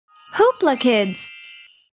Hoopla Kidz.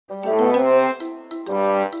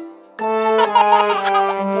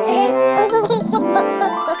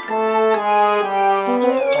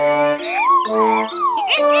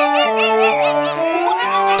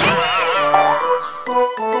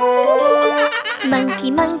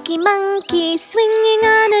 Monkey, monkey, monkey, swinging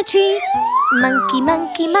on a tree. Monkey,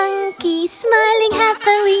 monkey, monkey, smiling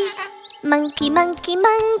happily. Monkey, monkey,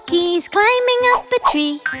 monkeys climbing up a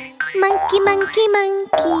tree. Monkey, monkey,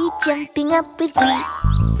 monkey, jumping up with glee.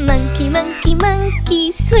 Monkey, monkey,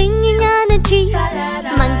 monkey, swinging on a tree.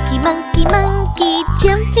 Monkey, monkey, monkey,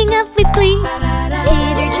 jumping up with glee.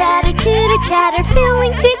 Chitter, chatter,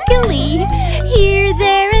 feeling tickly. Here,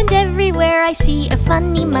 there, and everywhere I see a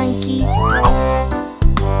funny monkey.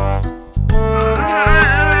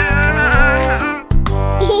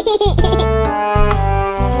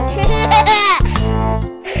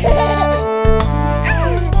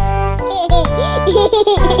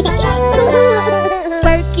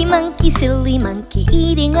 Quirky monkey, silly monkey,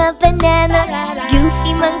 eating a banana.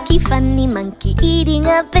 Goofy monkey, funny monkey, eating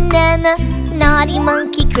a banana. Naughty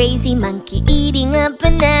monkey, crazy monkey, eating a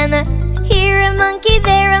banana. Here a monkey,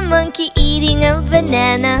 there a monkey, eating a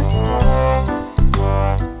banana.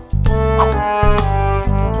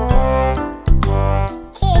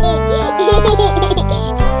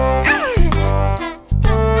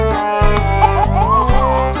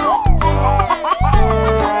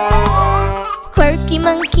 Quirky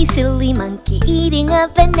monkey, silly monkey, eating a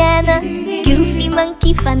banana. Goofy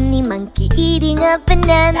monkey, funny monkey, eating a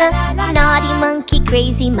banana. Naughty monkey,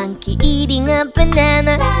 crazy monkey, eating a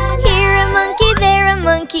banana. Here a monkey, there a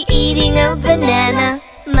monkey, eating a banana.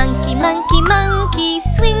 Monkey, monkey, monkey,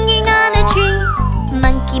 swinging on a tree.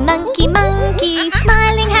 Monkey, monkey, monkey,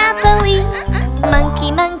 smiling happily.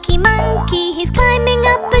 Monkey, monkey, monkey, he's climbing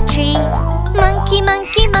up a tree. Monkey,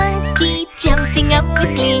 monkey, monkey, jumping up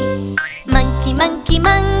with glee. Monkey, monkey,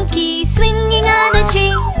 monkey, swinging on a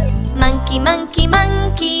tree. Monkey, monkey,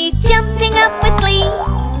 monkey, jumping up with glee.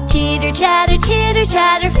 Chitter,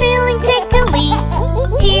 chatter, feeling tickly.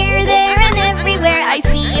 Here, there, and everywhere I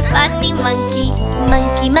see a funny monkey.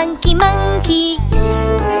 Monkey, monkey, monkey.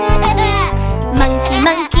 Monkey,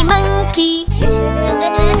 monkey, monkey.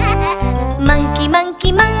 Monkey,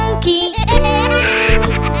 monkey, monkey.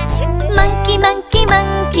 Monkey, monkey,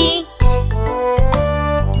 monkey.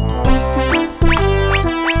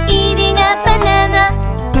 Eating a banana.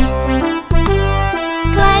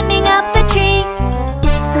 Climbing up a tree.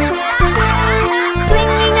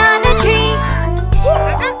 Swinging on a tree.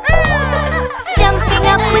 Jumping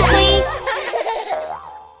up with glee.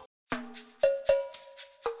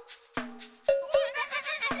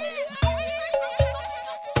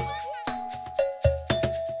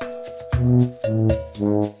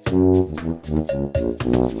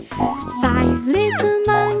 Five little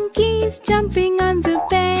monkeys jumping on the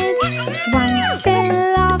bed. One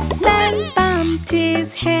fell off and bumped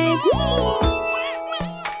his head.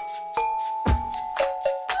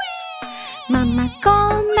 Mama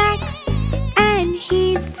called Max and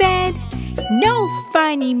he said, "No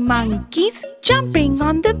funny monkeys jumping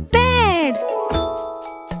on the bed."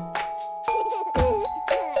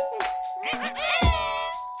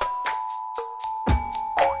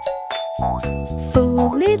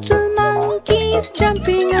 Four little monkeys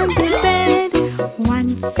jumping on the bed.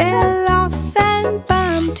 One fell off and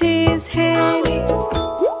bumped his head.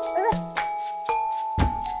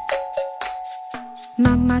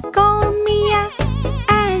 Mama called Mia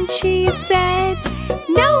and she said,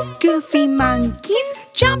 "No goofy monkeys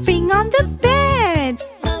jumping on the bed."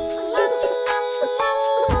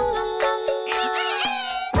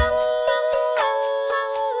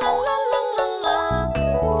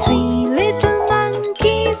 Three little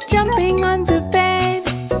monkeys jumping on the bed.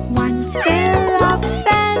 One fell off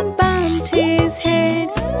and bumped his head.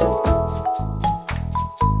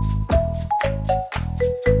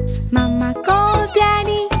 Mama called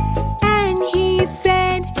Daddy and he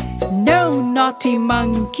said, "No naughty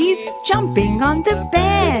monkeys jumping on the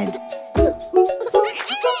bed."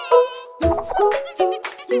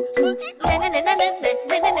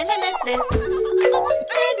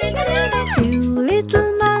 Two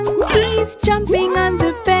little monkeys jumping on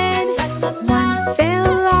the bed. One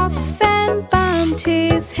fell off and bumped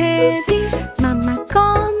his head. Mama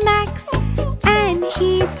called Max and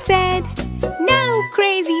he said, "No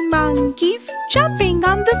crazy monkeys jumping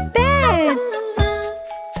on the bed."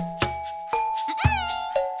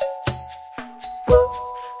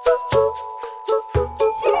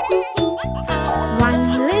 One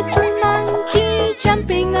little monkey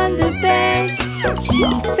jumping on the bed. He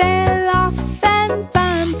fell off and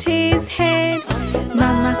bumped his head.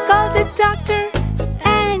 Mama called the doctor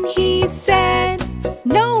and he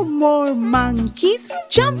monkeys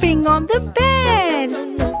jumping on the bed.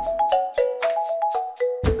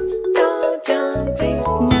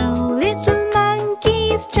 No little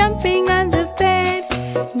monkeys jumping on the bed.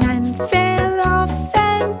 None fell off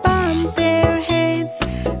and bumped their heads.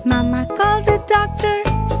 Mama called the doctor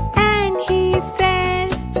and he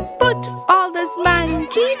said, put all those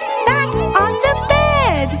monkeys back on the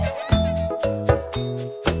bed.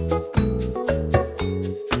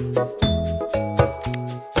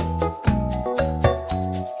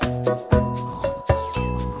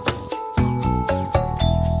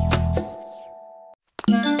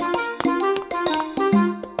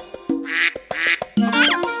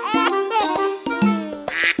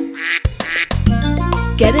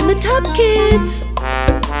 Get in the tub, kids!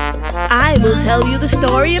 I will tell you the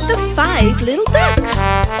story of the 5 little ducks.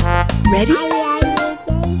 Ready?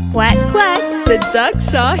 Quack, quack, the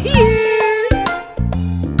ducks are here.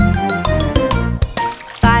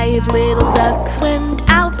 5 little ducks went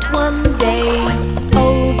out one day,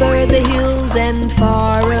 over the hills and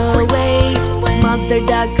far away. Mother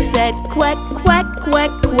duck said quack, quack,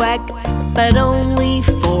 quack, quack, but only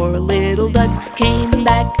 4 little ducks came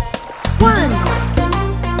back. 1,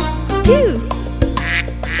 2,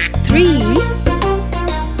 3,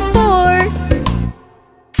 4.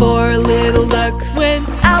 4 little ducks went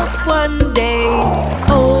out one day,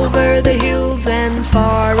 over the hills and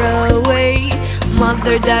far away.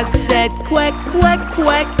 Mother duck said quack, quack,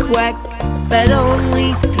 quack, quack, but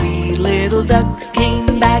only 3 little ducks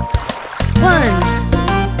came back.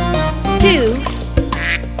 1, 2,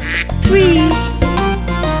 3.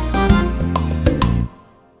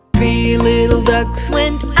 3 little ducks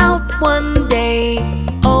went out one day,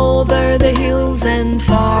 over the hills and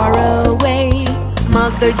far away.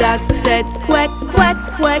 Mother duck said quack, quack,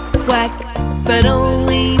 quack, quack, but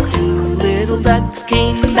only 2 little ducks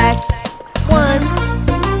came back. 1,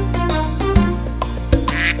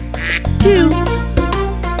 2.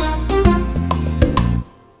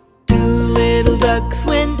 2 little ducks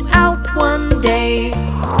went out one day,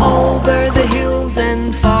 over the hills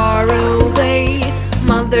and far away.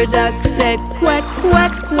 Mother duck said quack,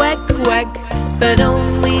 quack, quack, quack, but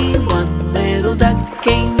only 1 little duck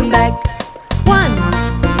came back. 1.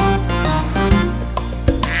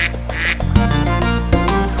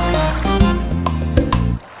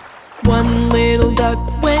 1 little duck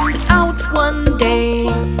went out one day,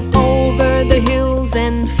 over the hills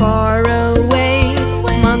and far away.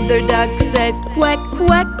 Mother duck said quack,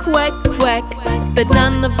 quack, quack, quack, but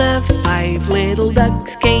none of the 5 little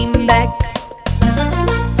ducks came back.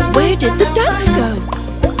 Where did the ducks go?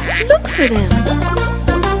 Look for them.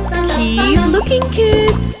 Keep looking,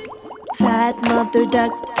 kids. Sad Mother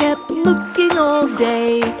duck kept looking all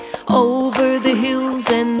day, over the hills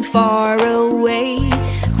and far away.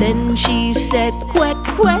 Then she said quack,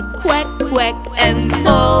 quack, quack, quack, and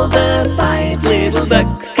all the 5 little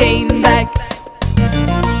ducks came back.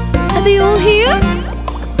 Are they all here?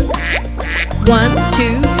 1,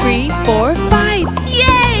 2, 3, 4, 5.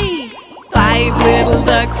 Yay! 5 little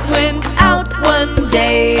ducks went out one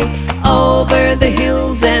day, over the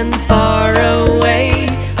hills and far away.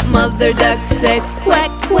 Mother duck said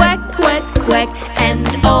quack, quack, quack, quack,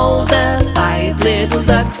 and all the 5 little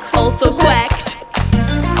ducks also quacked.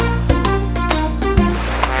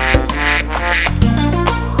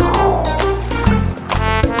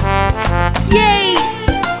 Yay!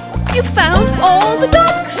 You found all the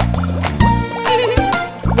ducks!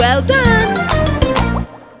 Well done!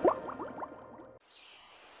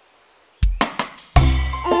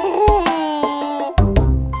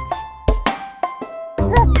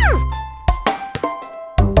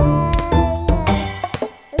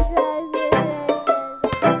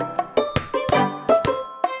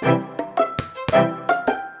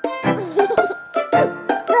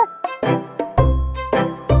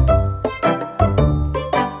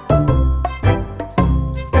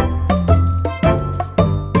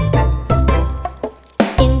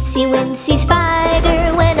 Incy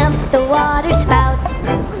spider went up the water spout.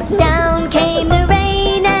 Down came the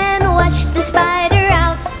rain and washed the spider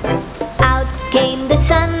out. Out came the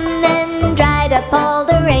sun and dried up all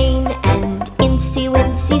the rain. And Incy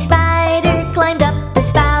spider climbed up the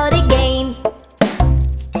spout again.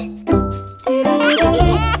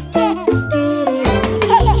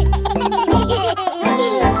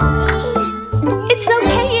 It's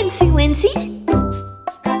okay, Incy.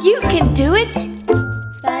 You can do it.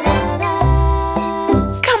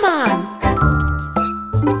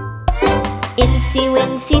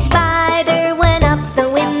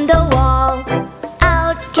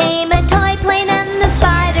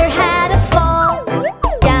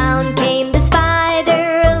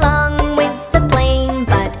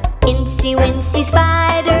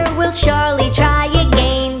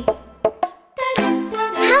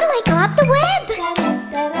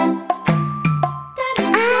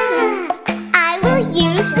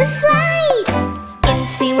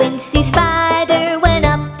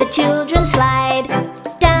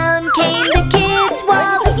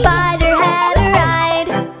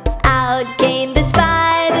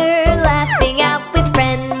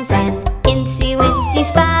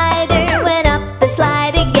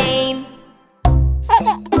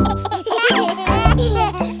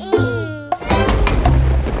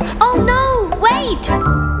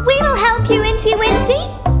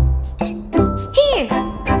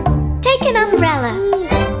 umbrella.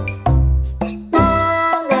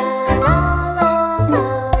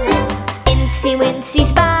 Incy Wincy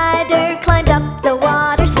Spider climbed up the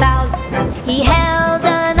water spout. He held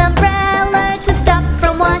an umbrella to stop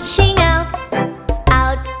from washing out.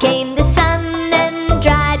 Out came the sun and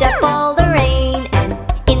dried up all the rain, and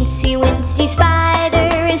Incy Wincy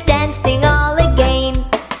Spider is dancing all again.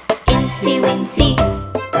 Incy Wincy.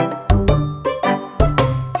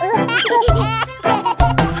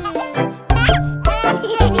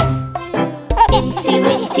 Incy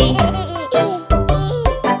Wincy.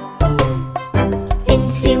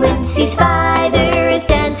 Incy Wincy Spider is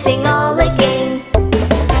dancing all again.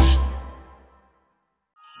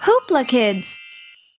 Hoopla Kidz.